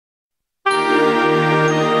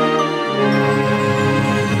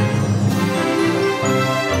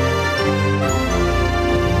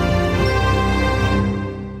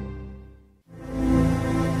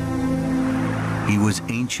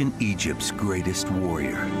ancient Egypt's greatest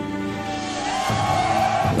warrior.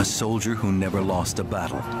 A soldier who never lost a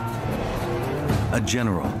battle. A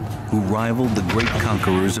general who rivaled the great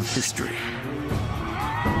conquerors of history.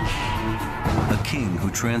 A king who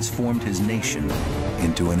transformed his nation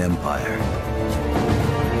into an empire.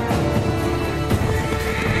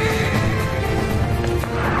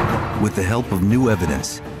 With the help of new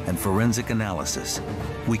evidence and forensic analysis,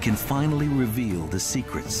 we can finally reveal the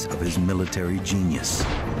secrets of his military genius,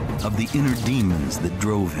 of the inner demons that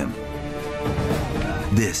drove him.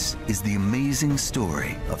 This is the amazing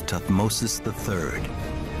story of Tuthmosis III,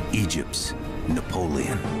 Egypt's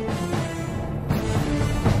Napoleon.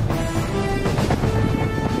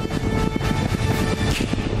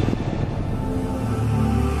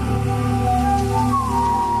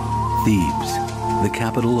 Thebes, the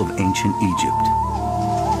capital of ancient Egypt.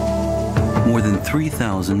 More than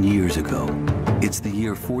 3,000 years ago, it's the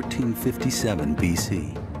year 1457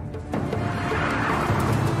 BC.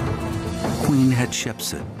 Queen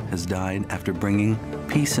Hatshepsut has died after bringing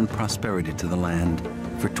peace and prosperity to the land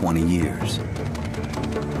for 20 years.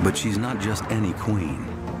 But she's not just any queen.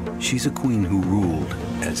 She's a queen who ruled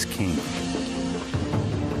as king.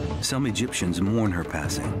 Some Egyptians mourn her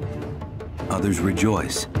passing. Others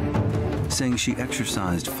rejoice, saying she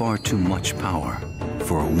exercised far too much power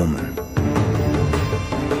for a woman.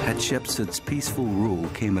 Hatshepsut's peaceful rule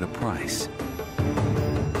came at a price.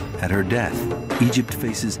 At her death, Egypt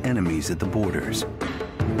faces enemies at the borders.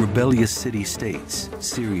 Rebellious city-states,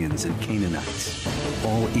 Syrians and Canaanites,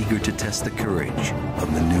 all eager to test the courage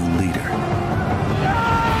of the new leader.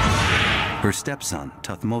 Her stepson,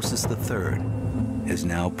 Tuthmosis III, is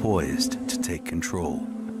now poised to take control.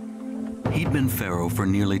 He'd been pharaoh for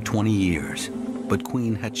nearly 20 years, but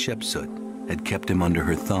Queen Hatshepsut had kept him under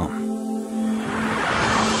her thumb.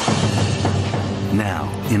 Now,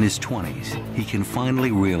 in his 20s, he can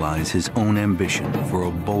finally realize his own ambition for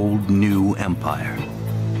a bold new empire.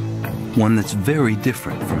 One that's very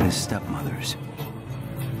different from his stepmother's.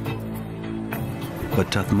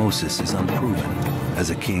 But Tuthmosis is unproven as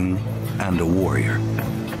a king and a warrior.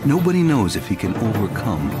 Nobody knows if he can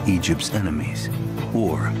overcome Egypt's enemies,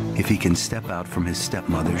 or if he can step out from his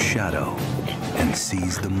stepmother's shadow and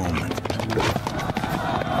seize the moment.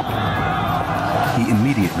 He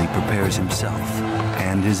immediately prepares himself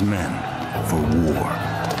and his men for war.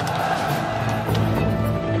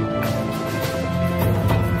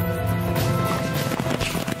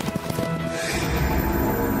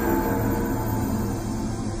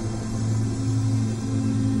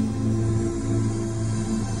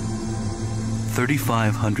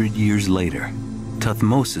 "3,500 years later,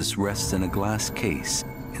 Tuthmosis rests in a glass case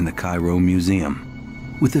in the Cairo Museum,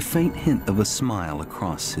 with a faint hint of a smile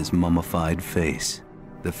across his mummified face,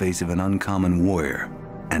 the face of an uncommon warrior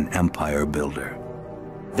and empire builder.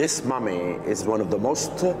 This mummy is one of the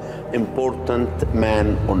most important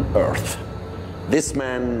men on earth. This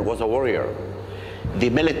man was a warrior.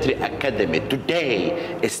 The military academy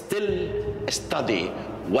today is still study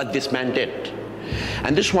what this man did.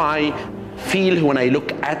 And this is why I feel when I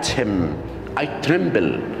look at him, I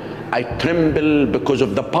tremble. I tremble because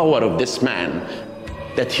of the power of this man,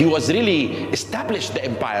 that he was really established the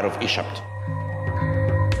empire of Egypt.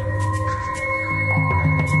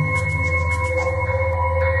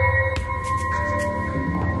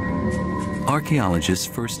 Archaeologists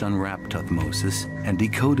first unwrapped Tuthmosis and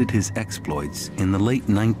decoded his exploits in the late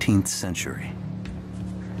 19th century.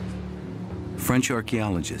 French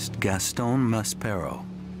archaeologist Gaston Maspero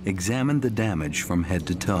examined the damage from head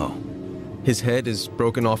to toe. His head is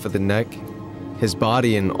broken off of the neck. His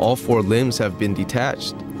body and all four limbs have been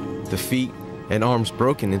detached. The feet and arms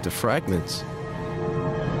broken into fragments.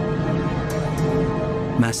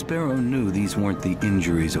 Maspero knew these weren't the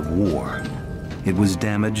injuries of war. It was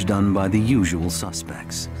damage done by the usual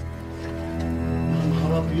suspects.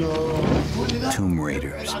 Tomb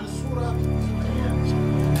raiders.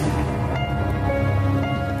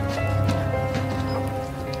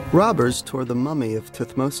 Robbers tore the mummy of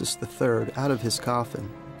Tuthmosis III out of his coffin.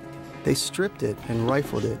 They stripped it and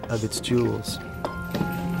rifled it of its jewels.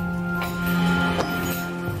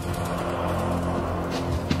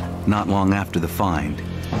 Not long after the find,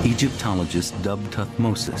 Egyptologists dubbed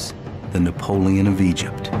Tuthmosis the Napoleon of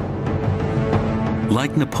Egypt.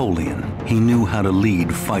 Like Napoleon, he knew how to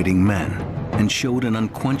lead fighting men and showed an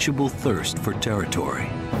unquenchable thirst for territory.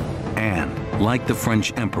 And, like the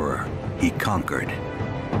French emperor, he conquered.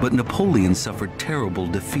 But Napoleon suffered terrible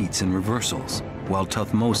defeats and reversals, while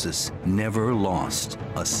Tuthmosis never lost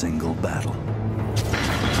a single battle.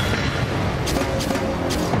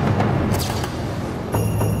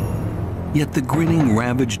 Yet the grinning,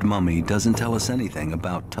 ravaged mummy doesn't tell us anything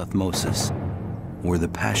about Tuthmosis or the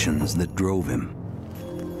passions that drove him.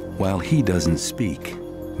 While he doesn't speak,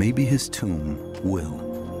 maybe his tomb will.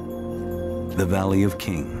 The Valley of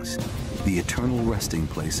Kings, the eternal resting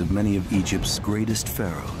place of many of Egypt's greatest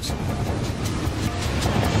pharaohs.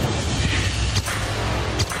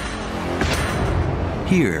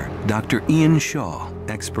 Here, Dr. Ian Shaw,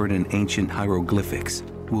 expert in ancient hieroglyphics,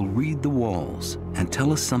 will read the walls and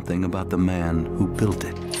tell us something about the man who built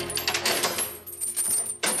it.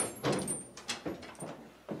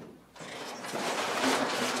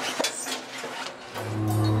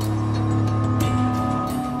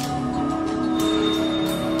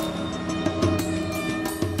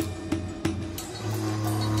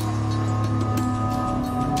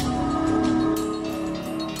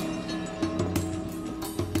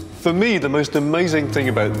 For me, the most amazing thing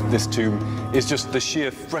about this tomb is just the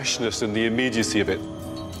sheer freshness and the immediacy of it.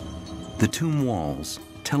 The tomb walls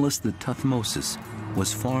tell us that Tuthmosis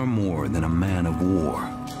was far more than a man of war.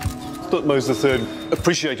 Thutmose III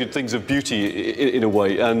appreciated things of beauty in a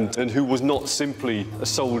way, and who was not simply a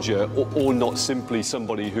soldier or not simply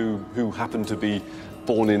somebody who happened to be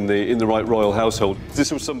born in the right royal household.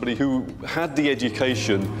 This was somebody who had the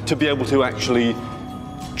education to be able to actually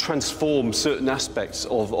transform certain aspects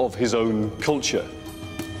of his own culture.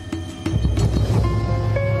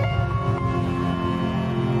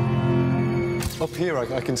 Up here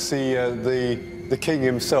I can see the king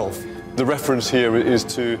himself. The reference here is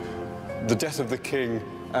to the death of the king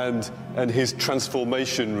and his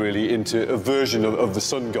transformation really into a version of the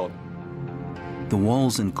sun god. The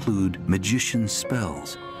walls include magician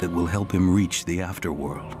spells that will help him reach the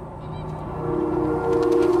afterworld.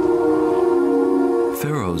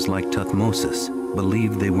 Pharaohs like Tuthmosis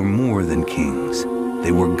believed they were more than kings.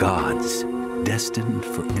 They were gods, destined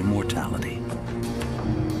for immortality.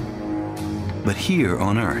 But here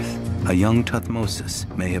on Earth, a young Tuthmosis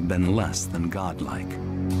may have been less than godlike.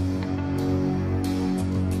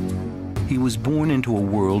 He was born into a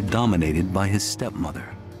world dominated by his stepmother.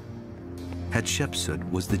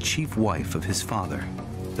 Hatshepsut was the chief wife of his father,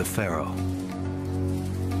 the pharaoh.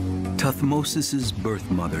 Tuthmosis's birth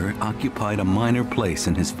mother occupied a minor place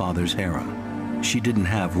in his father's harem. She didn't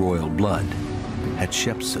have royal blood.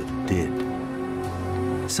 Hatshepsut did.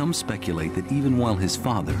 Some speculate that even while his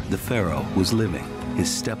father, the pharaoh, was living, his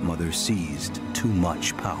stepmother seized too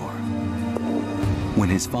much power. When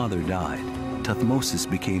his father died, Tuthmosis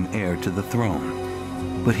became heir to the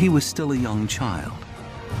throne. But he was still a young child,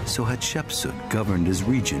 so Hatshepsut governed as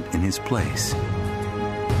regent in his place.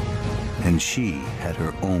 And she had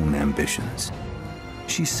her own ambitions.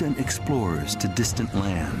 She sent explorers to distant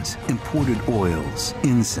lands, imported oils,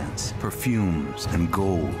 incense, perfumes, and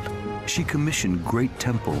gold. She commissioned great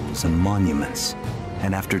temples and monuments.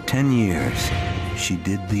 And after 10 years, she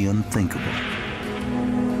did the unthinkable.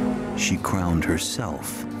 She crowned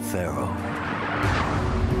herself pharaoh.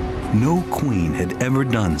 No queen had ever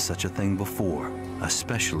done such a thing before,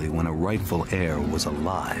 especially when a rightful heir was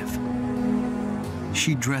alive.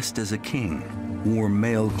 She dressed as a king, wore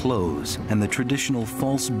male clothes and the traditional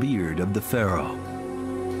false beard of the pharaoh.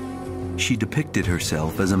 She depicted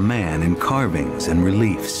herself as a man in carvings and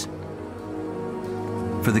reliefs.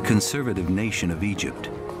 For the conservative nation of Egypt,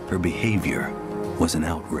 her behavior was an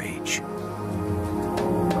outrage.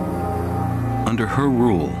 Under her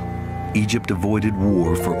rule, Egypt avoided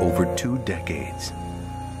war for over 2 decades.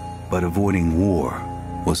 But avoiding war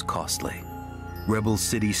was costly. Rebel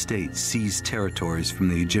city-states seized territories from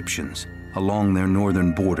the Egyptians along their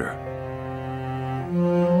northern border.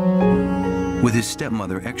 With his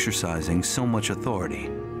stepmother exercising so much authority,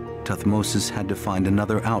 Tuthmosis had to find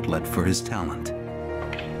another outlet for his talent.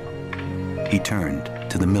 He turned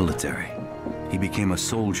to the military. He became a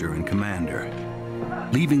soldier and commander,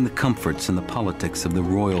 leaving the comforts and the politics of the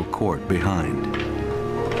royal court behind.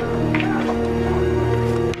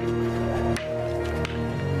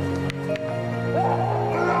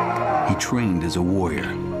 He trained as a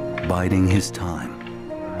warrior, biding his time.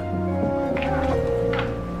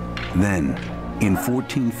 Then, in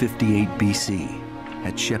 1458 BC,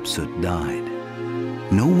 Hatshepsut died.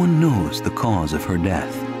 No one knows the cause of her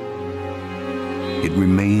death. It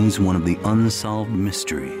remains one of the unsolved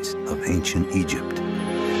mysteries of ancient Egypt.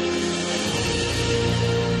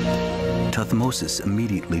 Tuthmosis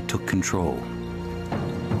immediately took control.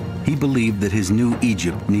 He believed that his new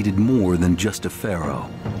Egypt needed more than just a pharaoh.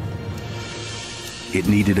 It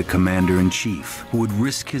needed a commander-in-chief who would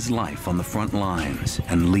risk his life on the front lines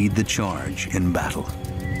and lead the charge in battle.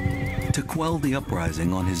 To quell the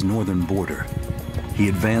uprising on his northern border, he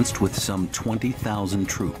advanced with some 20,000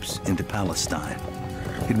 troops into Palestine.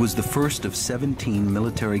 It was the first of 17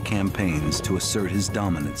 military campaigns to assert his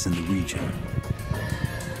dominance in the region.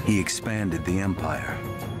 He expanded the empire,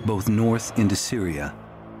 both north into Syria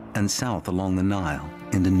and south along the Nile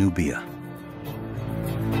into Nubia.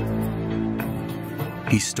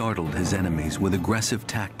 He startled his enemies with aggressive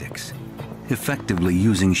tactics, effectively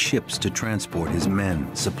using ships to transport his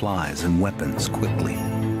men, supplies, and weapons quickly.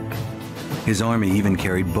 His army even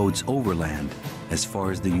carried boats overland as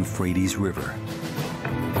far as the Euphrates River.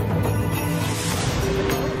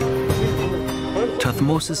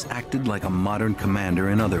 Tuthmosis acted like a modern commander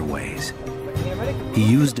in other ways. He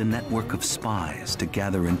used a network of spies to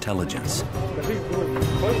gather intelligence.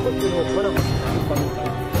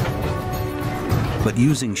 But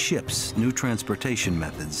using ships, new transportation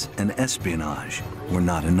methods, and espionage were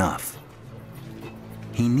not enough.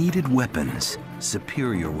 He needed weapons,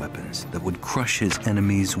 superior weapons, that would crush his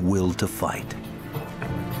enemies' will to fight.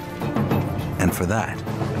 And for that,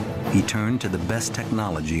 he turned to the best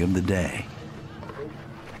technology of the day.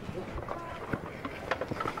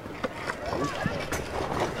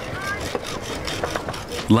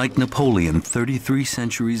 Like Napoleon 33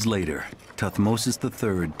 centuries later, Tuthmosis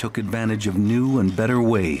III took advantage of new and better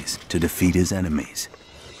ways to defeat his enemies.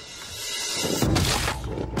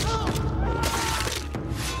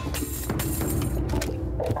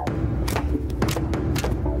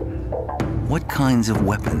 What kinds of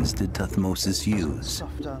weapons did Tuthmosis use?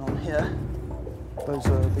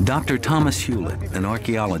 Dr. Thomas Hewlett, an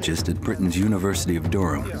archaeologist at Britain's University of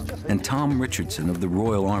Durham, and Tom Richardson of the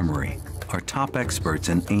Royal Armoury are top experts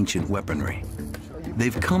in ancient weaponry.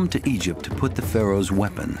 They've come to Egypt to put the pharaoh's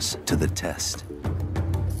weapons to the test.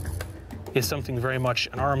 It's something very much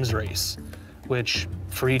an arms race, which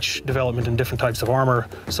for each development in different types of armor,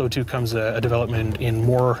 so too comes a development in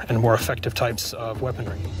more and more effective types of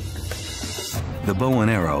weaponry. The bow and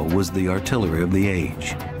arrow was the artillery of the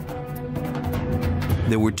age.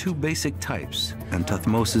 There were two basic types, and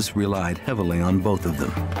Tuthmosis relied heavily on both of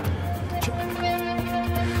them.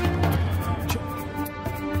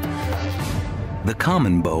 The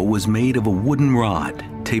common bow was made of a wooden rod,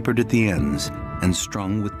 tapered at the ends, and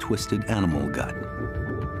strung with twisted animal gut.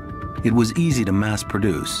 It was easy to mass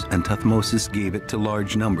produce, and Tuthmosis gave it to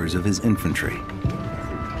large numbers of his infantry.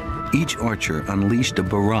 Each archer unleashed a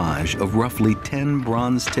barrage of roughly 10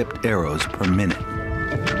 bronze-tipped arrows per minute.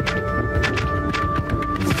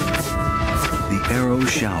 The arrow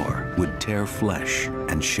shower would tear flesh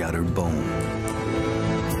and shatter bone.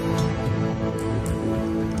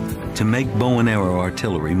 To make bow and arrow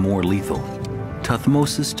artillery more lethal,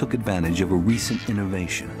 Tuthmosis took advantage of a recent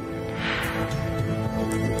innovation.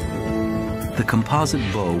 The composite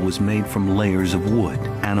bow was made from layers of wood,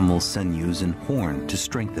 animal sinews, and horn to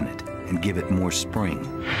strengthen it and give it more spring.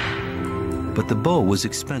 But the bow was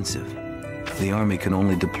expensive. The army could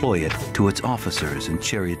only deploy it to its officers and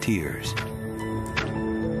charioteers.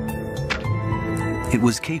 It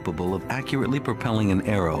was capable of accurately propelling an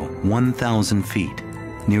arrow 1,000 feet,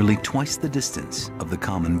 nearly twice the distance of the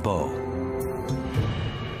common bow.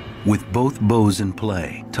 With both bows in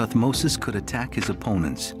play, Tuthmosis could attack his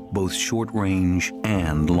opponents both short range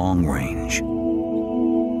and long range.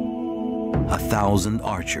 1,000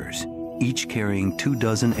 archers, each carrying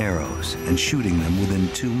 24 arrows and shooting them within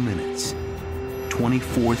 2 minutes.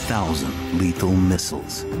 24,000 lethal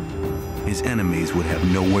missiles. His enemies would have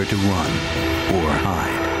nowhere to run or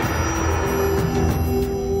hide.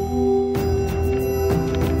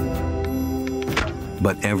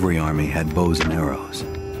 But every army had bows and arrows,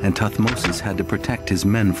 and Tuthmosis had to protect his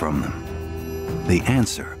men from them. The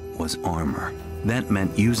answer was armor. That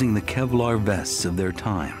meant using the Kevlar vests of their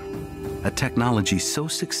time, a technology so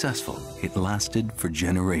successful it lasted for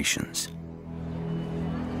generations.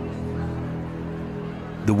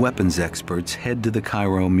 The weapons experts head to the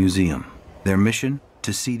Cairo Museum. Their mission?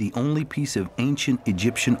 To see the only piece of ancient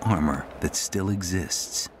Egyptian armor that still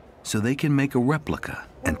exists, so they can make a replica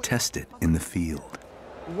and test it in the field.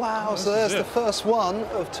 Wow, so there's the first one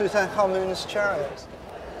of Tutankhamun's chariots.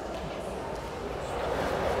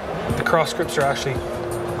 The cross grips are actually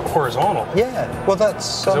horizontal. Yeah, well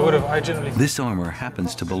that's... This armor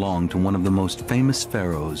happens to belong to one of the most famous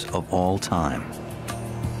pharaohs of all time.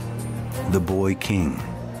 The boy king,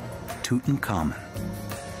 Tutankhamun.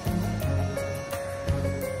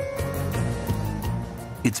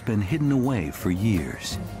 It's been hidden away for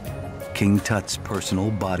years. King Tut's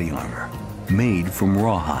personal body armor, made from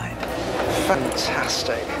rawhide.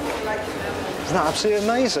 Fantastic. Isn't that absolutely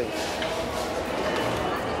amazing?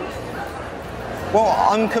 Well,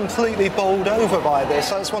 I'm completely bowled over by this.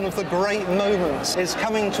 That's one of the great moments, is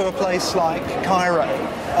coming to a place like Cairo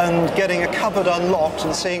and getting a cupboard unlocked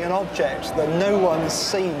and seeing an object that no one's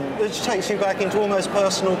seen. It takes you back into almost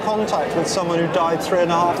personal contact with someone who died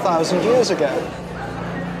 3,500 years ago.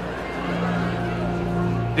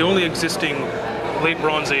 The only existing late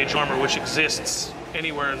Bronze Age armor which exists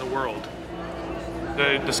anywhere in the world.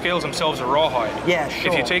 The scales themselves are rawhide. Yeah,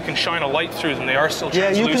 sure. If you take and shine a light through them, they are still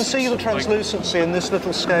translucent. Yeah, you can see the translucency in this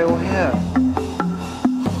little scale here.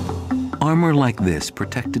 Armor like this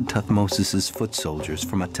protected Tuthmosis's foot soldiers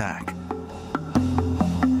from attack.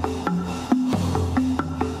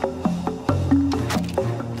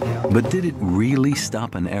 But did it really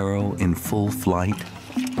stop an arrow in full flight?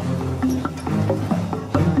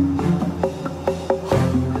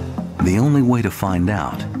 The only way to find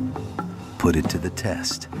out, put it to the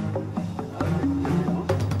test.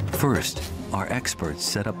 First, our experts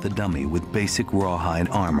set up the dummy with basic rawhide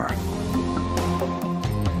armor.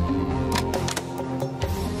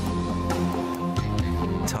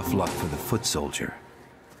 Tough luck for the foot soldier.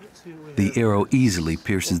 The arrow easily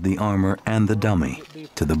pierces the armor and the dummy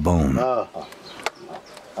to the bone.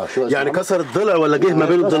 يعني كسر الضلع ولا جه ما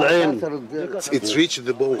بين الضلعين. It's reached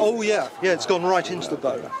the bone. Oh yeah, it's gone right into the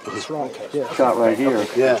bone. That's right. Yeah. Shot right here.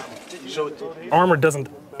 Yeah. Armor doesn't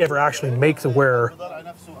ever actually make the wearer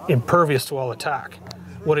impervious to all attack.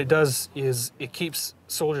 What it does is it keeps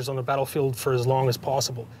soldiers on the battlefield for as long as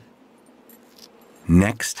possible.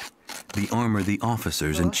 Next, the armor the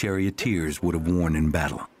officers and charioteers would have worn in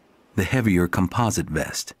battle. The heavier composite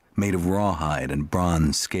vest, made of rawhide and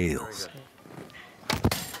bronze scales.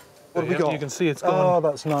 What have we got? You can see it's going. Oh,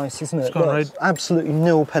 that's nice, isn't it? It's gone right. Absolutely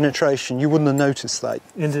nil penetration. You wouldn't have noticed that.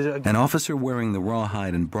 An officer wearing the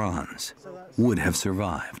rawhide and bronze would have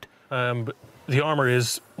survived. But the armor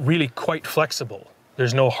is really quite flexible.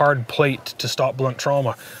 There's no hard plate to stop blunt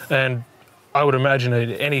trauma. And I would imagine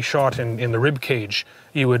at any shot in the rib cage,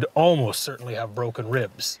 you would almost certainly have broken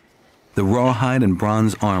ribs. The rawhide and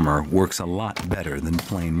bronze armor works a lot better than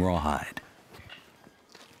plain rawhide.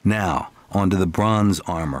 Now, onto the bronze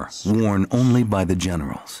armor, worn only by the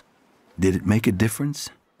generals. Did it make a difference?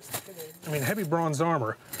 I mean, heavy bronze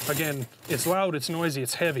armor, again, it's loud, it's noisy,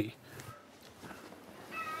 it's heavy.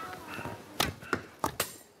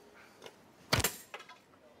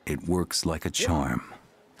 It works like a charm.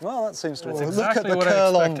 Well, that seems to work. Exactly Look at the what I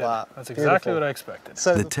curl on expected. that. That's exactly Beautiful. what I expected.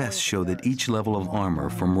 So The tests show that each level of armor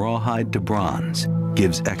from rawhide to bronze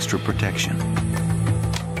gives extra protection.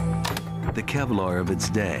 The Kevlar of its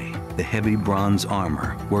day, the heavy bronze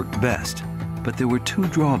armor, worked best, but there were two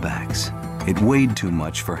drawbacks. It weighed too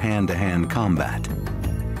much for hand-to-hand combat.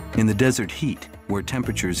 In the desert heat, where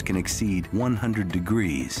temperatures can exceed 100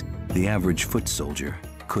 degrees, the average foot soldier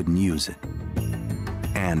couldn't use it.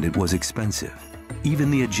 And it was expensive.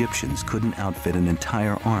 Even the Egyptians couldn't outfit an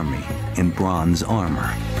entire army in bronze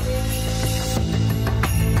armor.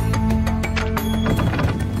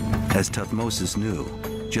 As Tuthmosis knew,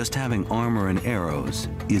 just having armor and arrows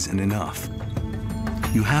isn't enough.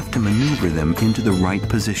 You have to maneuver them into the right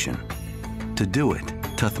position. To do it,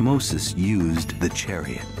 Tuthmosis used the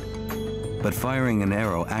chariot. But firing an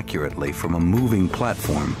arrow accurately from a moving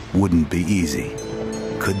platform wouldn't be easy.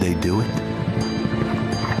 Could they do it?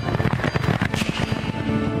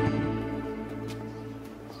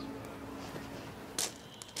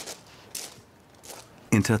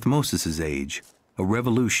 In Tuthmosis's age, a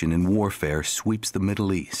revolution in warfare sweeps the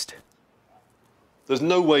Middle East. There's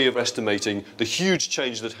no way of estimating the huge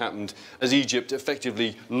change that happened as Egypt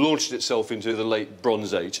effectively launched itself into the late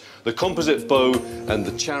Bronze Age. The composite bow and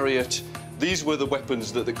the chariot, these were the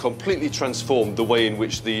weapons that completely transformed the way in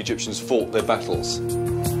which the Egyptians fought their battles.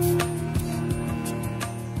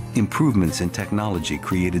 Improvements in technology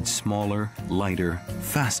created smaller, lighter,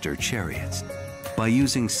 faster chariots. By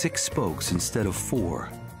using 6 spokes instead of 4,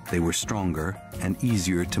 they were stronger and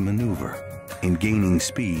easier to maneuver. In gaining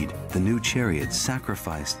speed, the new chariots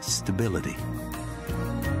sacrificed stability.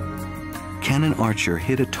 Can an archer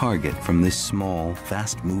hit a target from this small,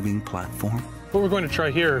 fast-moving platform? What we're going to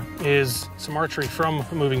try here is some archery from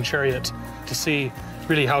a moving chariot to see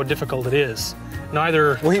really how difficult it is.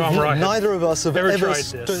 Neither of us have ever ever tried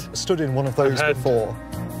this. stood in one of those before.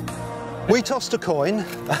 We tossed a coin,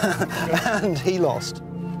 and he lost.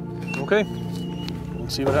 Okay,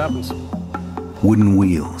 let's see what happens. Wooden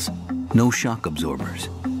wheels, no shock absorbers,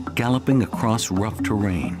 galloping across rough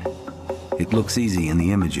terrain. It looks easy in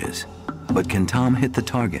the images, but can Tom hit the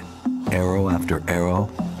target, arrow after arrow?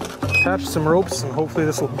 Attach some ropes, and hopefully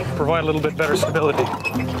this will provide a little bit better stability.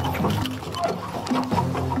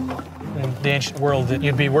 In the ancient world, that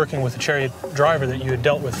you'd be working with a chariot driver that you had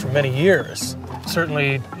dealt with for many years.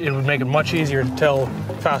 certainly it would make it much easier to tell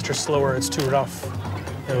faster, slower, it's too rough,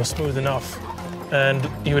 smooth enough. And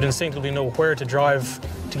you would instinctively know where to drive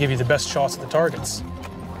to give you the best shots at the targets.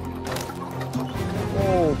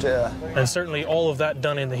 Oh dear. And certainly all of that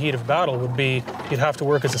done in the heat of battle would be, you'd have to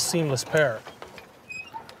work as a seamless pair.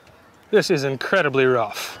 This is incredibly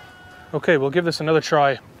rough. Okay, we'll give this another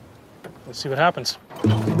try. Let's see what happens.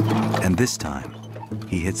 And this time,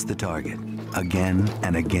 he hits the target again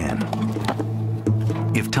and again.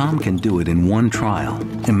 If Tom can do it in one trial,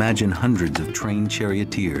 imagine hundreds of trained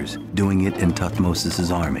charioteers doing it in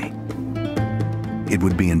TuthmosIs' army. It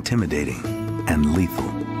would be intimidating and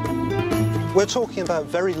lethal. We're talking about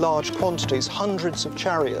very large quantities, hundreds of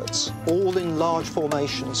chariots, all in large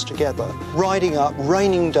formations together, riding up,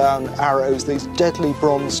 raining down arrows, these deadly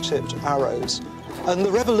bronze-tipped arrows. And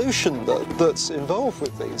the revolution that's involved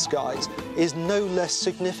with these guys is no less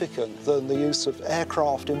significant than the use of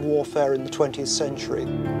aircraft in warfare in the 20th century.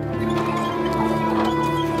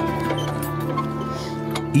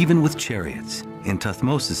 Even with chariots, in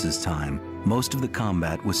TuthmosIs' time, most of the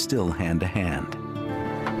combat was still hand-to-hand.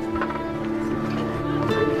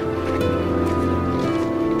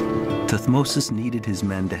 Tuthmosis needed his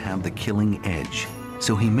men to have the killing edge,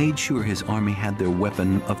 so he made sure his army had their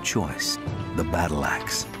weapon of choice, the battle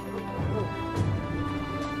axe.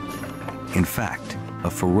 In fact, a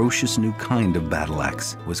ferocious new kind of battle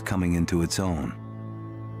axe was coming into its own.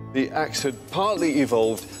 The axe had partly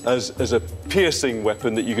evolved as a piercing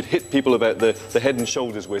weapon that you could hit people about the head and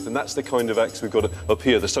shoulders with, and that's the kind of axe we've got up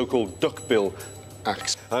here, the so-called duckbill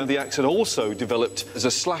axe. And the axe had also developed as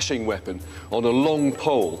a slashing weapon on a long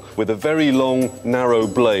pole with a very long, narrow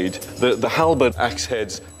blade. The halberd axe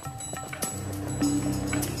heads.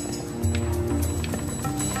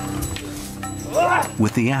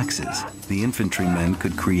 With the axes, the infantrymen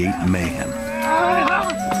could create mayhem.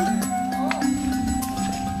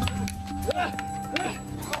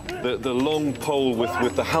 The long pole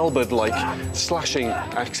with the halberd-like slashing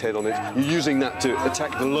axe head on it, you're using that to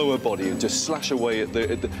attack the lower body and to slash away at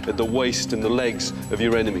the waist and the legs of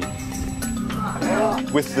your enemy.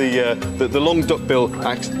 With the long duckbill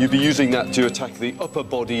axe, you'd be using that to attack the upper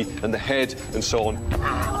body and the head and so on.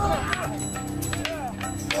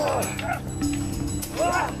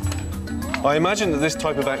 I imagine that this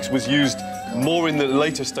type of axe was used more in the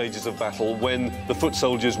later stages of battle when the foot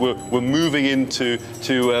soldiers were moving in to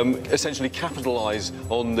essentially capitalise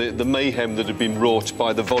on the mayhem that had been wrought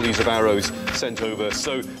by the volleys of arrows sent over.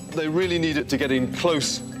 So they really needed to get in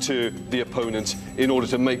close to the opponent in order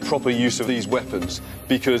to make proper use of these weapons,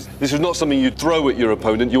 because this was not something you'd throw at your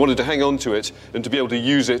opponent. You wanted to hang on to it and to be able to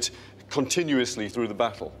use it continuously through the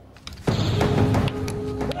battle.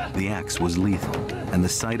 The axe was lethal, and the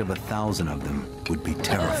sight of 1,000 of them would be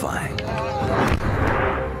terrifying.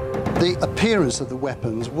 The appearance of the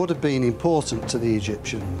weapons would have been important to the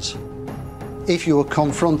Egyptians. If you were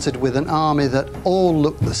confronted with an army that all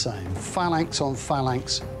looked the same, phalanx on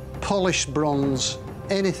phalanx, polished bronze,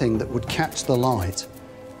 anything that would catch the light,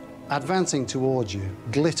 advancing towards you,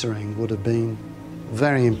 glittering, would have been a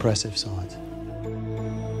very impressive sight.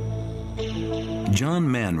 John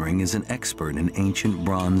Manring is an expert in ancient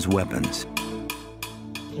bronze weapons.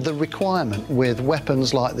 The requirement with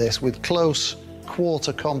weapons like this, with close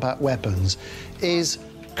quarter combat weapons, is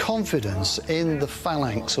confidence in the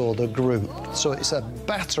phalanx or the group. So it's a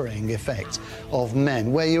battering effect of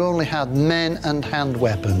men, where you only had men and hand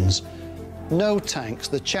weapons. No tanks,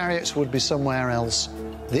 the chariots would be somewhere else,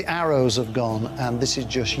 the arrows have gone, and this is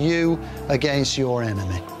just you against your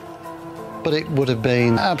enemy. But it would have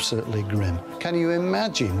been absolutely grim. Can you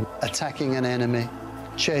imagine attacking an enemy,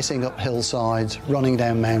 chasing up hillsides, running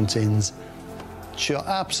down mountains?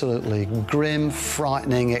 Absolutely grim,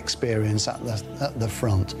 frightening experience at the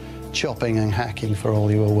front, chopping and hacking for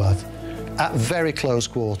all you were worth. At very close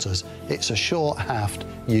quarters, it's a short haft.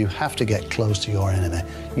 You have to get close to your enemy.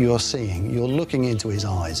 You're seeing, you're looking into his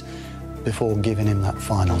eyes before giving him that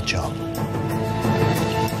final chop.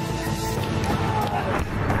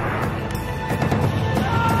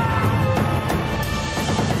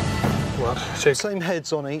 Same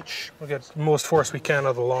heads on each. We'll get the most force we can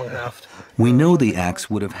out of the long haft. We know the axe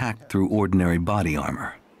would have hacked through ordinary body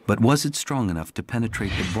armor, but was it strong enough to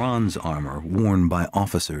penetrate the bronze armor worn by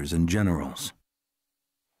officers and generals?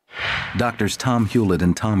 Doctors Tom Hewlett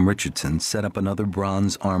and Tom Richardson set up another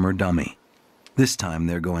bronze armor dummy. This time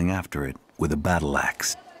they're going after it with a battle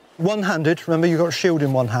axe. One-handed, remember you've got a shield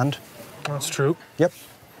in one hand. That's true. Yep.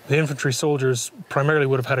 The infantry soldiers primarily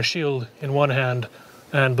would have had a shield in one hand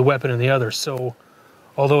and the weapon in the other. So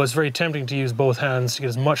although it's very tempting to use both hands to get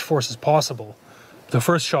as much force as possible, the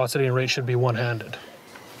first shots at any rate should be one-handed.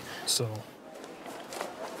 So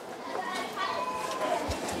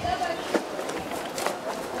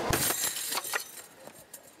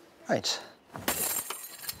Right.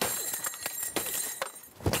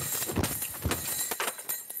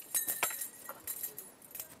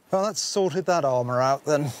 Well, let's sorted that armour out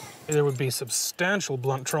then. There would be substantial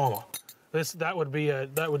blunt trauma. That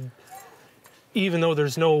would, even though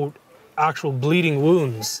there's no actual bleeding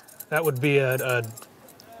wounds, that would be a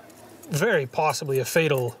very possibly a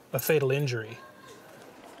fatal injury.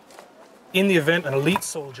 In the event an elite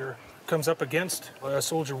soldier comes up against a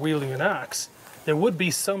soldier wielding an axe, there would be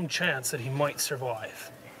some chance that he might survive.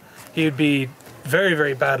 He would be very,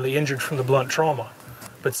 very badly injured from the blunt trauma,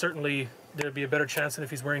 but certainly there'd be a better chance than if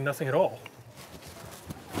he's wearing nothing at all.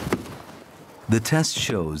 The test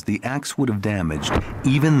shows the axe would have damaged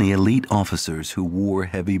even the elite officers who wore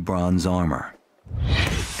heavy bronze armor.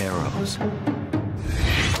 Arrows,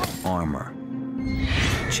 armor,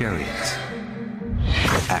 chariots,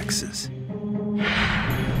 axes.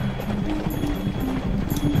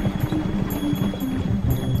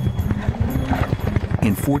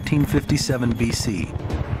 In 1457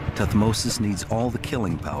 BC, Tuthmosis needs all the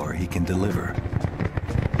killing power he can deliver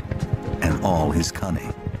and all his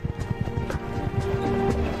cunning.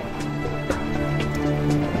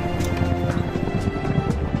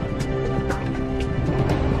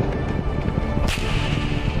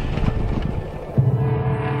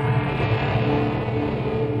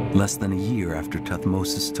 Less than a year after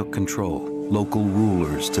Tuthmosis took control, local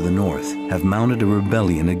rulers to the north have mounted a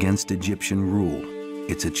rebellion against Egyptian rule.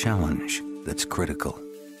 It's a challenge that's critical.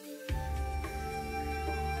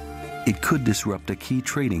 It could disrupt a key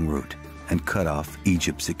trading route and cut off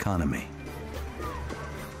Egypt's economy.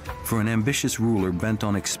 For an ambitious ruler bent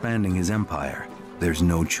on expanding his empire, there's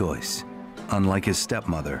no choice. Unlike his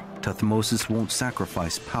stepmother, Tuthmosis won't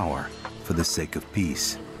sacrifice power for the sake of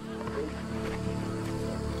peace.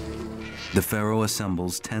 The pharaoh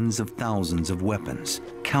assembles tens of thousands of weapons,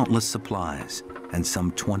 countless supplies, and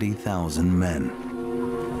some 20,000 men.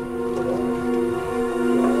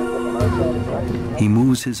 He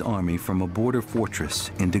moves his army from a border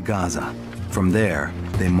fortress into Gaza. From there,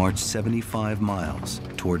 they march 75 miles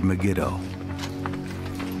toward Megiddo.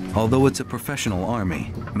 Although it's a professional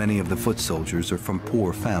army, many of the foot soldiers are from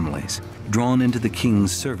poor families, drawn into the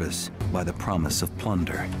king's service by the promise of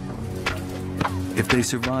plunder. If they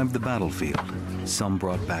survived the battlefield, some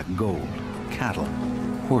brought back gold, cattle,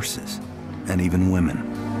 horses, and even women.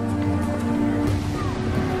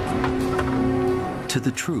 To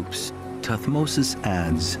the troops, Tuthmosis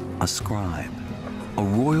adds a scribe, a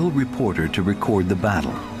royal reporter to record the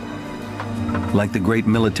battle. Like the great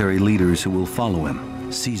military leaders who will follow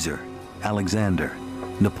him, Caesar, Alexander,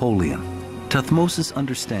 Napoleon, Tuthmosis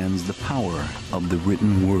understands the power of the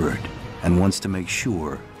written word and wants to make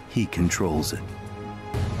sure he controls it.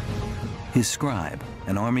 His scribe,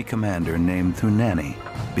 an army commander named Thunani,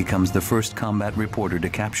 becomes the first combat reporter to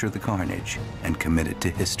capture the carnage and commit it to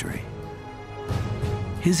history.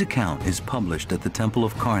 His account is published at the Temple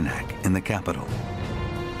of Karnak in the capital.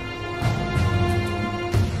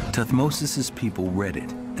 Tuthmosis's people read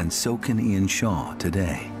it, and so can Ian Shaw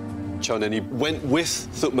today. Charneni went with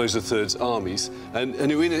Thutmose III's armies and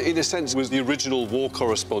who in a sense was the original war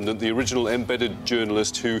correspondent, the original embedded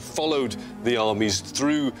journalist who followed the armies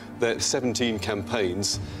through their 17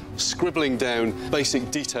 campaigns, scribbling down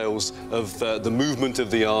basic details of the movement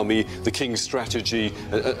of the army, the king's strategy,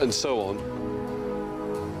 and so on.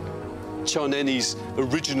 Charneni's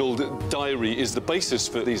original diary is the basis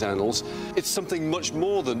for these annals. It's something much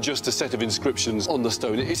more than just a set of inscriptions on the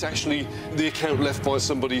stone. It's actually the account left by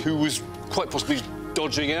somebody who was quite possibly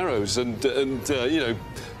dodging arrows and you know,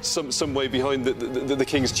 some way behind the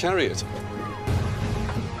king's chariot.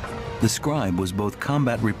 The scribe was both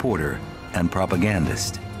combat reporter and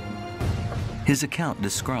propagandist. His account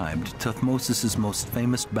described Tuthmosis's most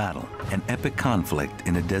famous battle, an epic conflict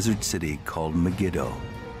in a desert city called Megiddo.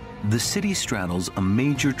 The city straddles a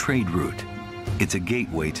major trade route. It's a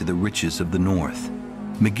gateway to the riches of the north.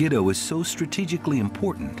 Megiddo is so strategically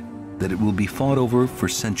important that it will be fought over for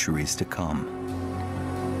centuries to come.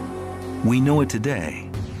 We know it today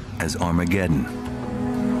as Armageddon.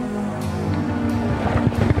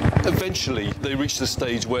 Eventually, they reach the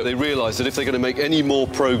stage where they realize that if they're going to make any more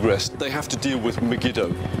progress, they have to deal with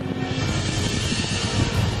Megiddo.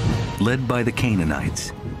 Led by the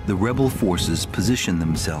Canaanites, the rebel forces position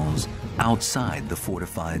themselves outside the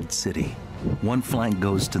fortified city. One flank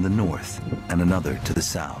goes to the north and another to the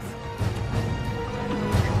south.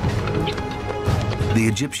 The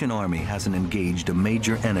Egyptian army hasn't engaged a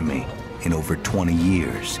major enemy in over 20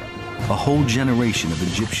 years. A whole generation of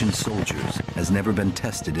Egyptian soldiers has never been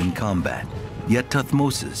tested in combat, yet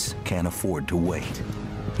Tuthmosis can't afford to wait.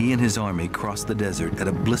 He and his army crossed the desert at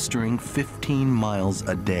a blistering 15 miles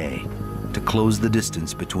a day to close the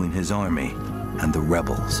distance between his army and the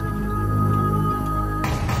rebels.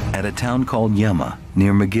 At a town called Yema,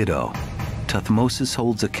 near Megiddo, Tuthmosis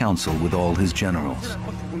holds a council with all his generals.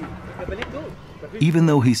 Even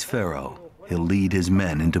though he's pharaoh, he'll lead his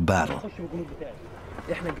men into battle.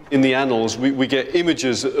 In the annals, we get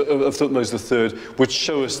images of Thutmose III which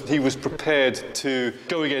show us he was prepared to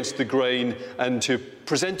go against the grain and to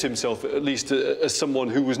present himself at least as someone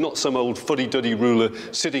who was not some old fuddy-duddy ruler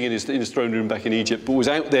sitting in his throne room back in Egypt, but was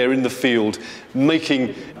out there in the field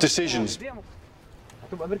making decisions.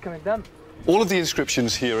 All of the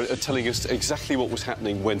inscriptions here are telling us exactly what was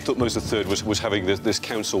happening when Thutmose III was having this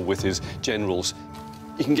council with his generals.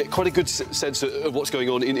 You can get quite a good sense of what's going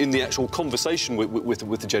on in the actual conversation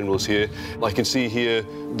with the generals here. I can see here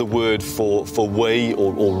the word for way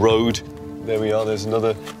or road. There we are. There's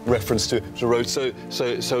another reference to road. So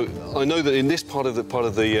I know that in this part of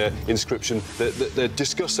the inscription that they're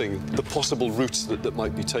discussing the possible routes that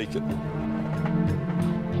might be taken.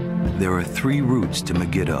 There are 3 routes to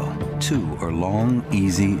Megiddo. 2 are long,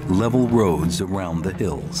 easy, level roads around the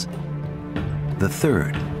hills. The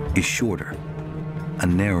 3rd is shorter, a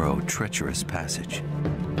narrow, treacherous passage.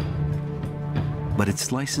 But it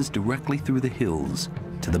slices directly through the hills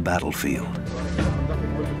to the battlefield.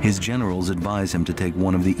 His generals advise him to take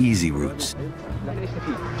one of the easy routes.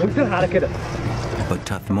 But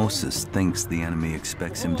Tuthmosis thinks the enemy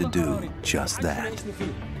expects him to do just that.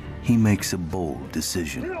 He makes a bold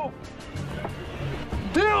decision.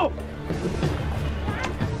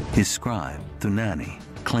 His scribe, Thunani,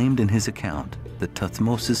 claimed in his account that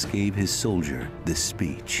Tuthmosis gave his soldier this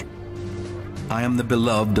speech. I am the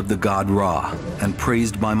beloved of the god Ra, and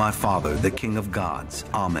praised by my father, the king of gods,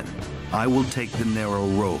 Amen. I will take the narrow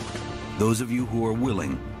road. Those of you who are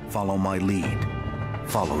willing, follow my lead.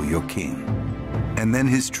 Follow your king. And then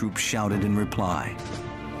his troops shouted in reply,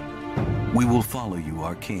 we will follow you,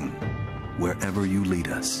 our king, wherever you lead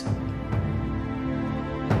us.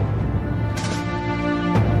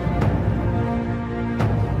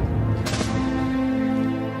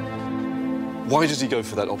 Why does he go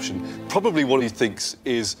for that option? Probably what he thinks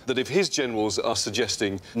is that if his generals are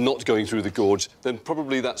suggesting not going through the gorge, then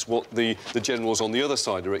probably that's what the generals on the other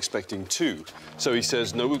side are expecting too. So he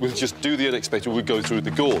says, no, we'll just do the unexpected, we'll go through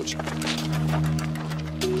the gorge.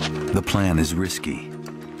 The plan is risky.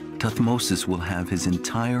 Tuthmosis will have his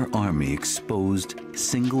entire army exposed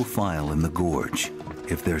single file in the gorge.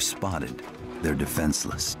 If they're spotted, they're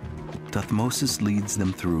defenseless. Tuthmosis leads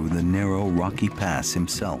them through the narrow rocky pass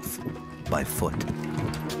himself, by foot.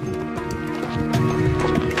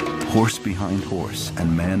 Horse behind horse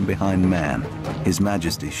and man behind man, His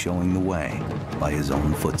Majesty showing the way by his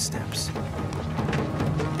own footsteps.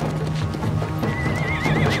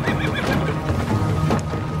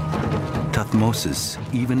 Tuthmosis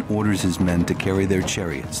even orders his men to carry their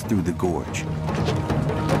chariots through the gorge.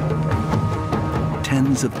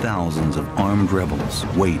 Tens of thousands of armed rebels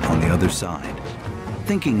wait on the other side.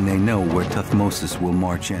 Thinking they know where Tuthmosis will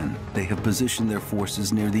march in, they have positioned their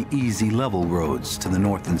forces near the easy level roads to the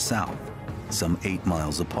north and south, some 8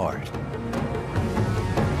 miles apart.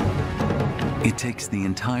 It takes the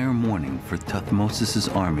entire morning for Tuthmosis's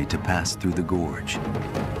army to pass through the gorge.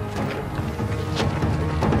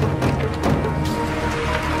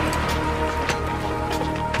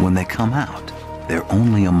 When they come out, they're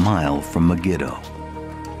only a mile from Megiddo.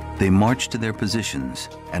 They march to their positions,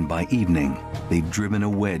 and by evening, they've driven a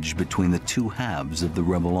wedge between the 2 halves of the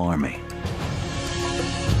rebel army.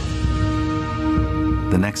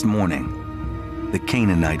 The next morning, the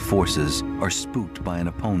Canaanite forces are spooked by an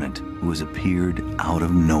opponent who has appeared out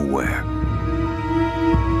of nowhere.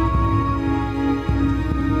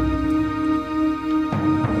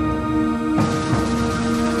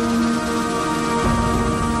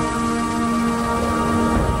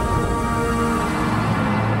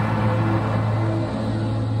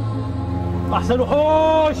 أحسن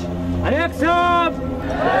وحوش هنكسب.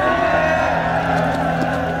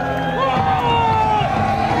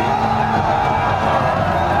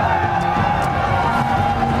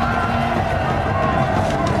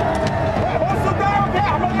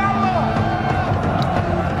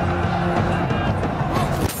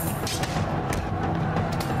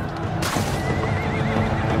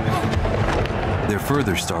 They're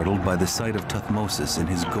further startled by the sight of Tuthmosis in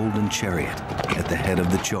his golden chariot at the head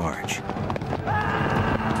of the charge.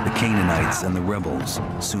 The Canaanites and the rebels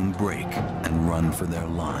soon break and run for their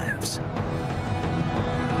lives.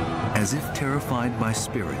 As if terrified by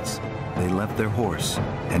spirits, they left their horse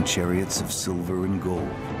and chariots of silver and gold.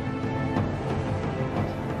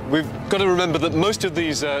 We've got to remember that most of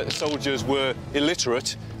these soldiers were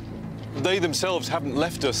illiterate. They themselves haven't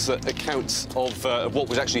left us accounts of what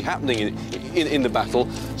was actually happening in the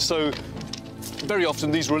battle. So very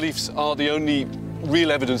often these reliefs are the only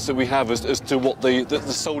real evidence that we have as to what the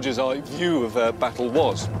soldiers' view of battle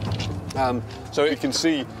was. So you can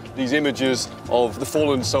see these images of the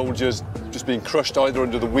fallen soldiers just being crushed either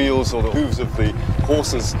under the wheels or the hooves of the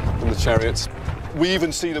horses and the chariots. We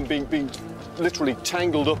even see them being literally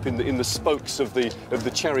tangled up in the spokes of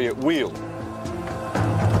the chariot wheel.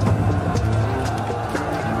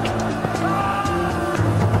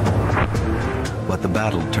 But the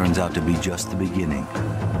battle turns out to be just the beginning.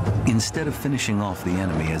 Instead of finishing off the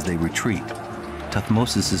enemy as they retreat,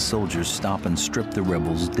 Tuthmosis's soldiers stop and strip the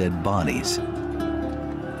rebels' dead bodies.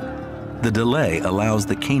 The delay allows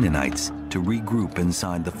the Canaanites to regroup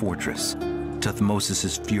inside the fortress. Tuthmosis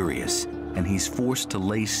is furious, and he's forced to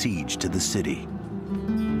lay siege to the city.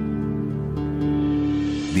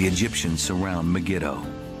 The Egyptians surround Megiddo,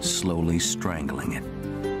 slowly strangling it.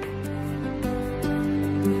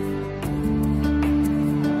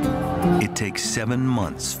 It takes 7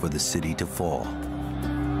 months for the city to fall.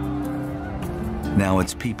 Now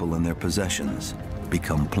its people and their possessions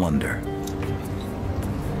become plunder.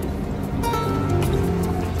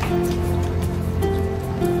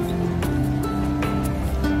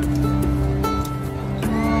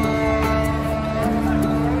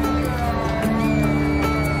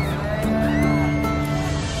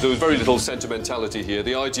 There was very little sentimentality here.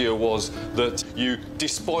 The idea was that you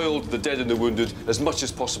despoiled the dead and the wounded as much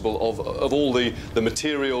as possible of all the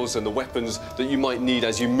materials and the weapons that you might need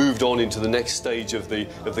as you moved on into the next stage of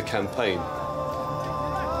the campaign.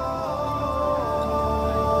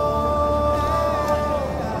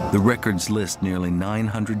 The records list nearly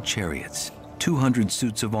 900 chariots, 200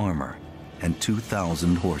 suits of armor, and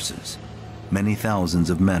 2,000 horses. Many thousands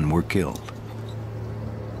of men were killed.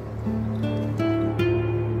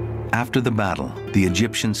 After the battle, the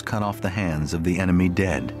Egyptians cut off the hands of the enemy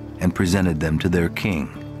dead and presented them to their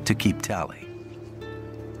king to keep tally.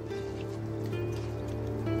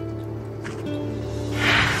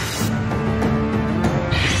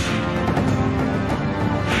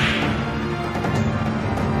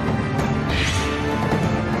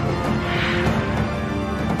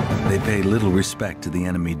 They pay little respect to the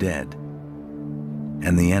enemy dead,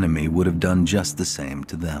 and the enemy would have done just the same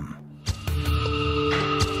to them.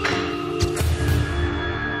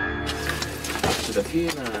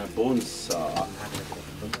 The bones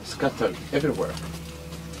scattered everywhere.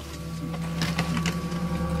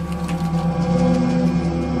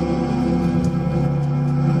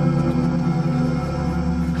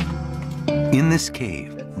 In this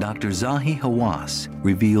cave, Dr. Zahi Hawass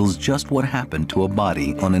reveals just what happened to a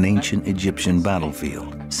body on an ancient Egyptian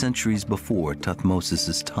battlefield, centuries before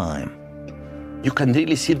Tuthmosis's time. You can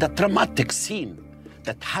really see the dramatic scene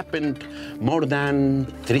that happened more than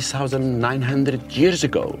 3,900 years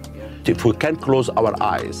ago. If we can close our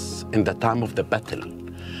eyes in the time of the battle,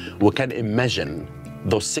 we can imagine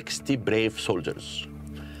those 60 brave soldiers.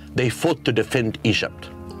 They fought to defend Egypt,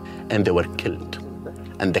 and they were killed.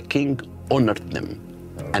 And the king honored them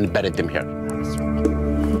and buried them here.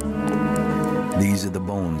 These are the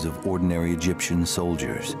bones of ordinary Egyptian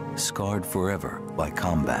soldiers, scarred forever by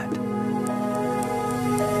combat.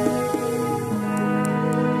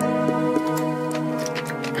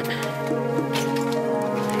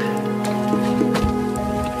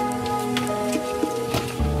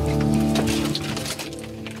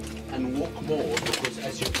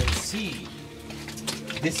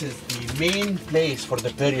 This is the main place for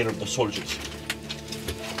the burial of the soldiers.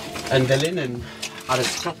 And the linen are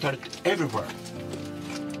scattered everywhere.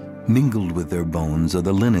 Mingled with their bones are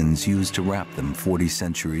the linens used to wrap them 40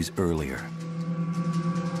 centuries earlier.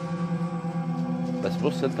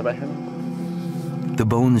 The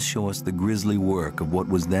bones show us the grisly work of what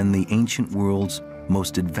was then the ancient world's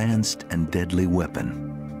most advanced and deadly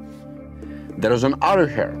weapon. There is an arrow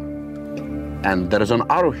here, and there is an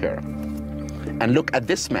arrow here. And look at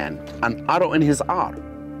this man, an arrow in his arm.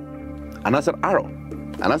 Another arrow,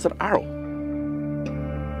 another arrow.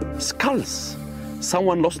 Skulls.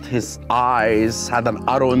 Someone lost his eyes, had an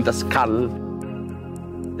arrow in the skull.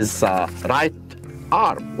 His right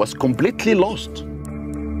arm was completely lost.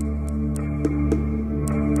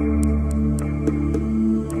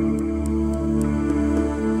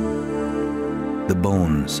 The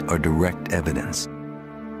bones are direct evidence.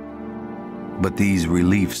 But these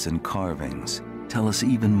reliefs and carvings tell us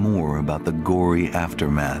even more about the gory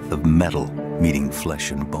aftermath of metal meeting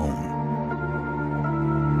flesh and bone.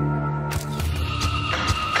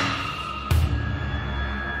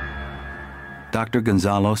 Dr.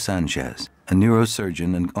 Gonzalo Sanchez, a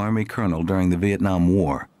neurosurgeon and Army colonel during the Vietnam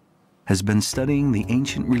War, has been studying the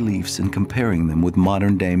ancient reliefs and comparing them with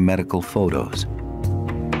modern-day medical photos.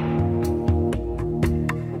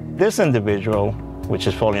 This individual, which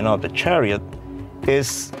is falling off the chariot,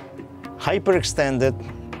 is hyperextended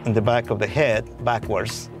in the back of the head,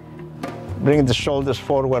 backwards, bringing the shoulders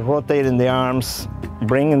forward, rotating the arms,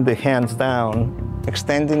 bringing the hands down,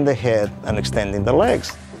 extending the head and extending the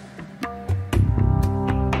legs.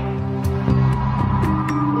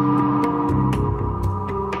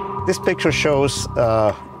 This picture shows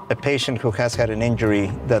a patient who has had an injury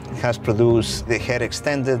that has produced the head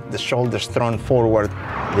extended, the shoulders thrown forward,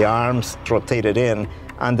 the arms rotated in,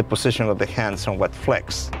 and the position of the hands somewhat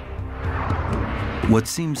flexed. What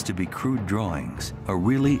seems to be crude drawings are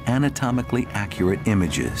really anatomically accurate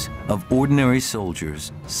images of ordinary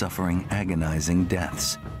soldiers suffering agonizing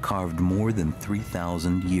deaths, carved more than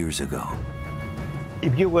 3,000 years ago.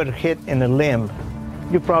 If you were hit in a limb,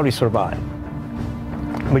 you probably survive.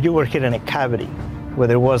 But you were hit in a cavity,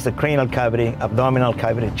 whether it was the cranial cavity, abdominal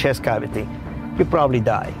cavity, chest cavity, you probably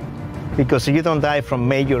die. Because if you don't die from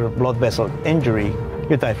major blood vessel injury,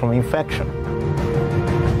 you die from infection.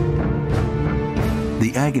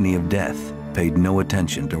 The agony of death paid no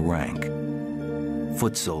attention to rank.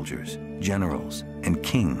 Foot soldiers, generals, and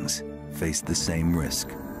kings faced the same risk.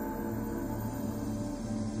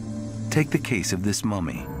 Take the case of this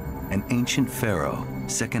mummy, an ancient pharaoh,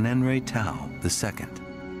 Sekenenre Tao II.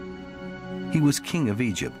 He was king of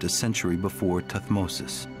Egypt a century before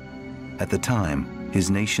Tuthmosis. At the time,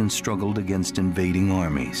 his nation struggled against invading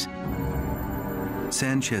armies.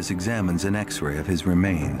 Sanchez examines an X-ray of his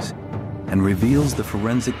remains and reveals the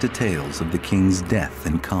forensic details of the king's death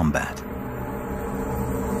in combat.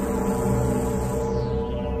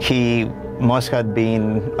 He must have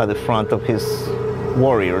been at the front of his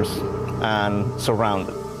warriors and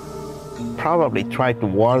surrounded. Probably tried to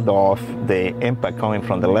ward off the impact coming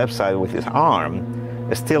from the left side with his arm,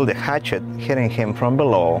 still the hatchet hitting him from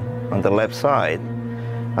below on the left side.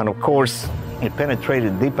 And of course, it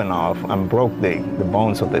penetrated deep enough and broke the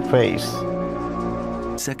bones of the face.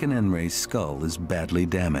 Sekenenre's skull is badly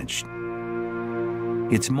damaged.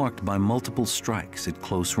 It's marked by multiple strikes at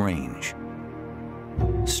close range.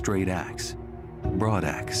 Straight axe, broad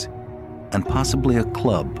axe, and possibly a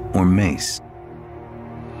club or mace.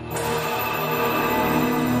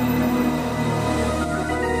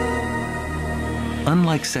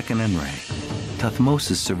 Unlike Sekenenre,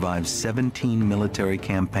 Tuthmosis survived 17 military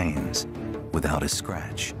campaigns without a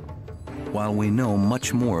scratch. While we know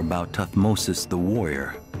much more about Tuthmosis the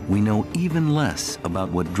warrior, we know even less about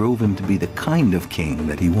what drove him to be the kind of king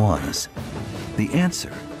that he was. The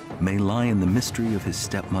answer may lie in the mystery of his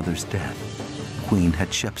stepmother's death, Queen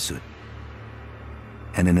Hatshepsut,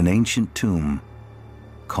 and in an ancient tomb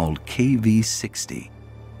called KV-60.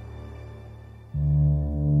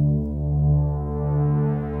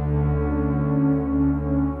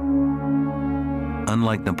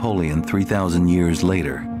 Unlike Napoleon 3,000 years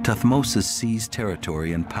later, Tuthmosis seized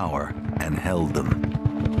territory and power and held them.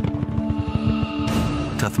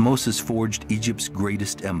 Tuthmosis forged Egypt's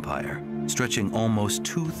greatest empire, stretching almost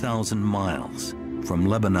 2,000 miles from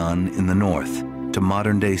Lebanon in the north to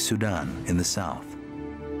modern-day Sudan in the south.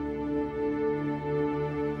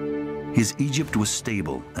 His Egypt was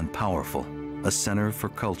stable and powerful, a center for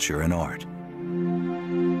culture and art.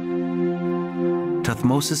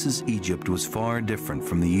 Tuthmosis's Egypt was far different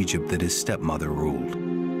from the Egypt that his stepmother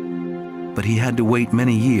ruled. But he had to wait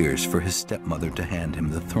many years for his stepmother to hand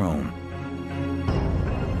him the throne.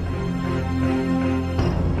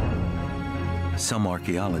 Some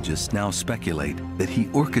archaeologists now speculate that he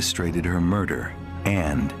orchestrated her murder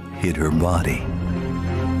and hid her body.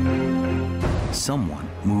 Someone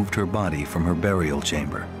moved her body from her burial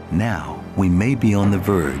chamber. Now we may be on the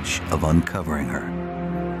verge of uncovering her.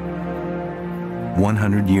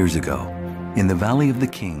 100 years ago, in the Valley of the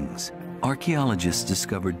Kings, archaeologists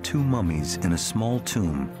discovered two mummies in a small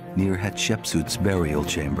tomb near Hatshepsut's burial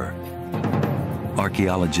chamber.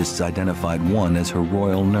 Archaeologists identified one as her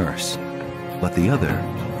royal nurse, but the other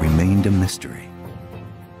remained a mystery.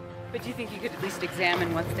 But do you think you could at least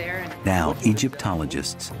examine what's there? Now,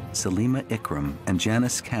 Egyptologists Salima Ikram and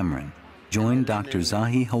Janice Cameron joined Dr.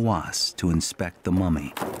 Zahi Hawass to inspect the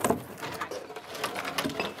mummy.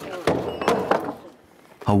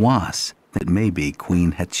 Hawass that may be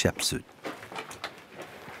Queen Hatshepsut.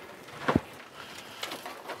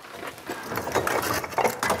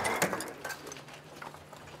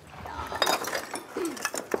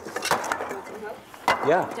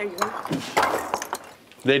 Yeah. There you go.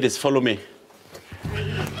 Ladies, follow me.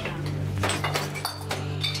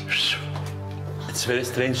 very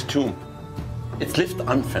strange tomb. It's left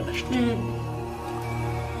unfinished.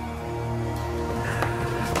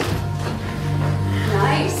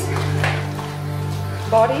 Nice.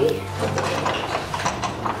 Body.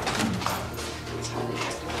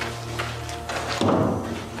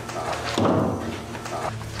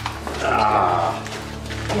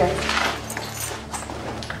 Yes.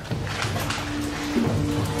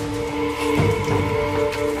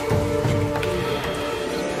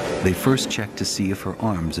 They first check to see if her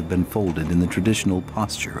arms have been folded in the traditional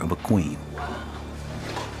posture of a queen.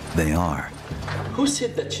 They are. Who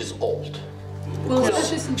said that she's old? Well,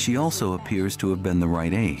 She also appears to have been the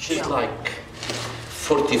right age. She's like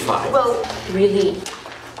 45. Well, really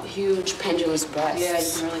huge pendulous breasts. yeah,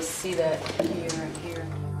 you can really see that here and here.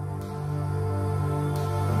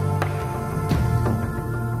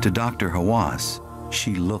 To Dr. Hawass,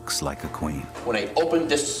 she looks like a queen. When I opened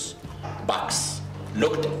this box,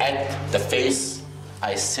 looked at the face,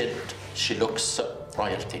 I said she looks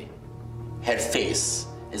royalty. Her face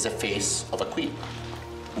is a face of a queen.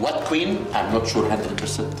 What queen? I'm not sure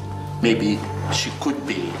 100%. Maybe she could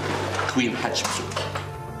be Queen Hatshepsut.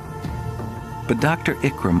 But Dr.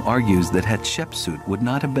 Ikram argues that Hatshepsut would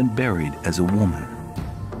not have been buried as a woman.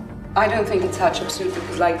 I don't think it's Hatshepsut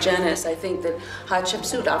because, like Janice, I think that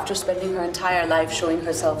Hatshepsut, after spending her entire life showing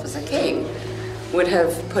herself as a king, would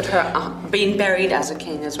have put her been buried as a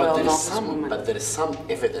king as well, not as a woman. But there is some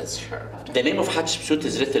evidence here. The name of Hatshepsut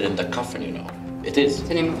is written in the coffin, you know. It is.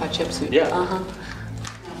 The name of Hatshepsut. Yeah.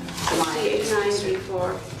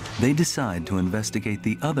 8934. They decide to investigate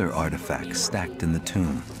the other artifacts stacked in the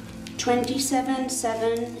tomb. 27,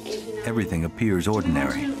 7, 89. Everything appears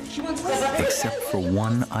ordinary, except for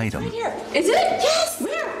one item. Here. Is it? Yes!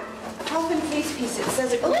 Where? Coffin face piece. It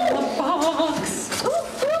says it in the box.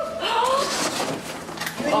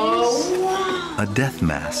 Oh, wow. A death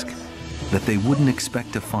mask that they wouldn't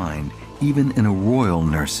expect to find even in a royal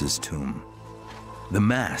nurse's tomb. The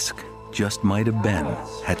mask just might have been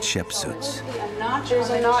Hatshepsut's. There's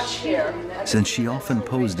a notch here. Since she often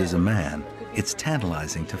posed as a man, it's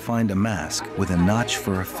tantalizing to find a mask with a notch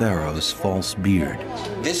for a pharaoh's false beard.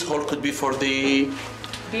 This hole could be for the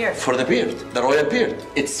Beard. For the beard, the royal beard.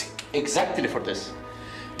 It's exactly for this.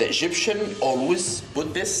 The Egyptian always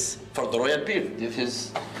put this for the royal beard. This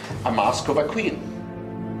is a mask of a queen.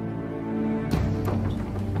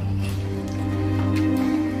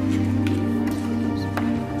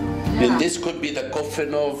 Yeah. And this could be the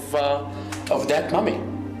coffin of that mummy.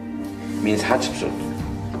 Means Hatshepsut.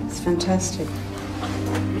 It's fantastic.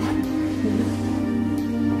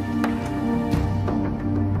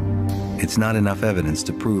 It's not enough evidence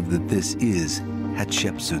to prove that this is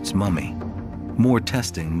Hatshepsut's mummy. More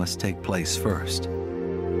testing must take place first.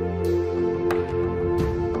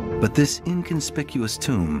 But this inconspicuous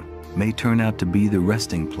tomb may turn out to be the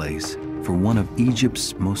resting place for one of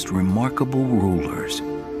Egypt's most remarkable rulers.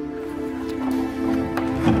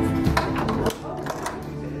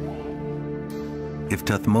 If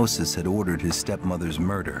Tuthmosis had ordered his stepmother's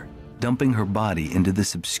murder, dumping her body into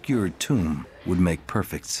this obscure tomb would make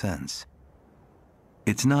perfect sense.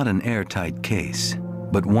 It's not an airtight case,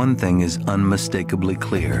 but one thing is unmistakably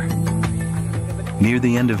clear. Near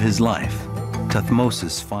the end of his life,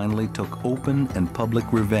 Tuthmosis finally took open and public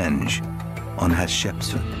revenge on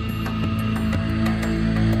Hatshepsut.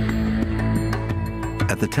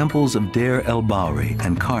 At the temples of Deir el-Bahri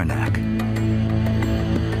and Karnak,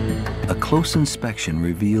 a close inspection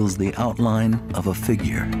reveals the outline of a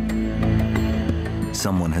figure.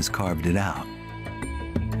 Someone has carved it out.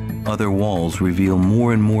 Other walls reveal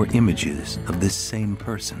more and more images of this same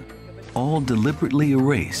person, all deliberately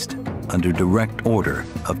erased under direct order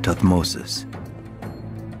of Tuthmosis.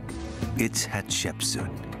 It's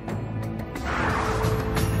Hatshepsut.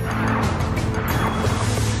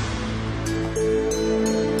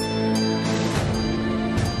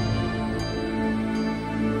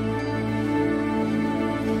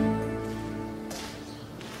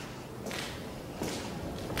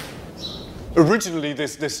 Originally,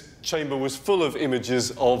 this chamber was full of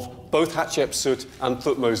images of both Hatshepsut and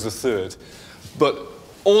Thutmose III. But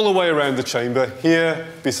all the way around the chamber, here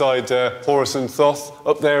beside Horus and Thoth,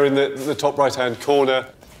 up there in the top right-hand corner,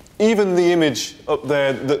 even the image up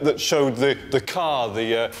there that showed the car,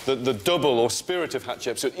 the double or spirit of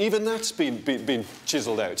Hatshepsut, even that's been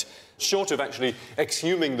chiselled out. Short of actually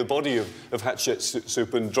exhuming the body of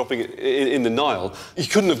Hatshepsut and dropping it in the Nile, he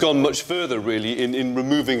couldn't have gone much further, really, in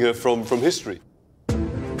removing her from history.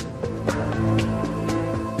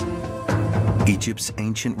 Egypt's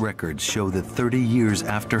ancient records show that 30 years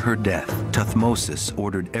after her death, Tuthmosis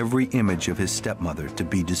ordered every image of his stepmother to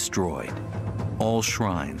be destroyed. All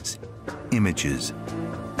shrines, images,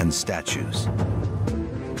 and statues.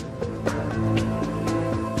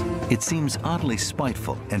 It seems oddly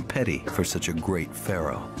spiteful and petty for such a great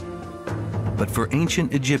pharaoh. But for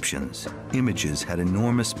ancient Egyptians, images had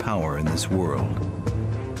enormous power in this world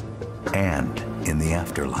and in the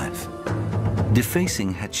afterlife.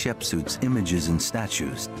 Defacing Hatshepsut's images and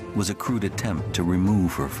statues was a crude attempt to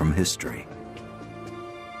remove her from history.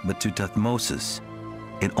 But to Tuthmosis,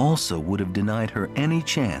 it also would have denied her any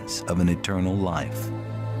chance of an eternal life,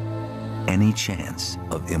 any chance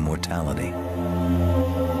of immortality.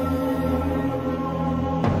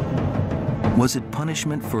 Was it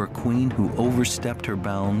punishment for a queen who overstepped her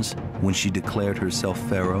bounds when she declared herself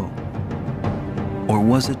pharaoh? Or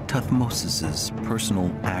was it Tuthmosis's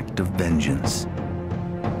personal act of vengeance?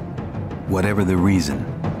 Whatever the reason,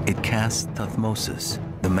 it casts Tuthmosis,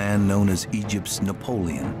 the man known as Egypt's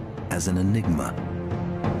Napoleon, as an enigma.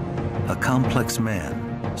 A complex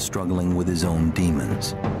man struggling with his own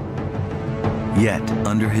demons. Yet,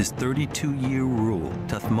 under his 32-year rule,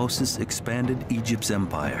 Tuthmosis expanded Egypt's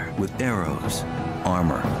empire with arrows,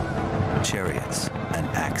 armor, chariots, and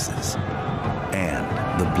axes, and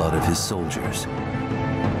the blood of his soldiers.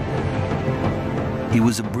 He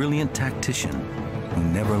was a brilliant tactician who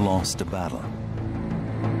never lost a battle.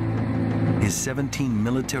 His 17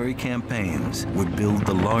 military campaigns would build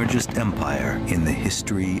the largest empire in the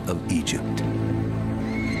history of Egypt.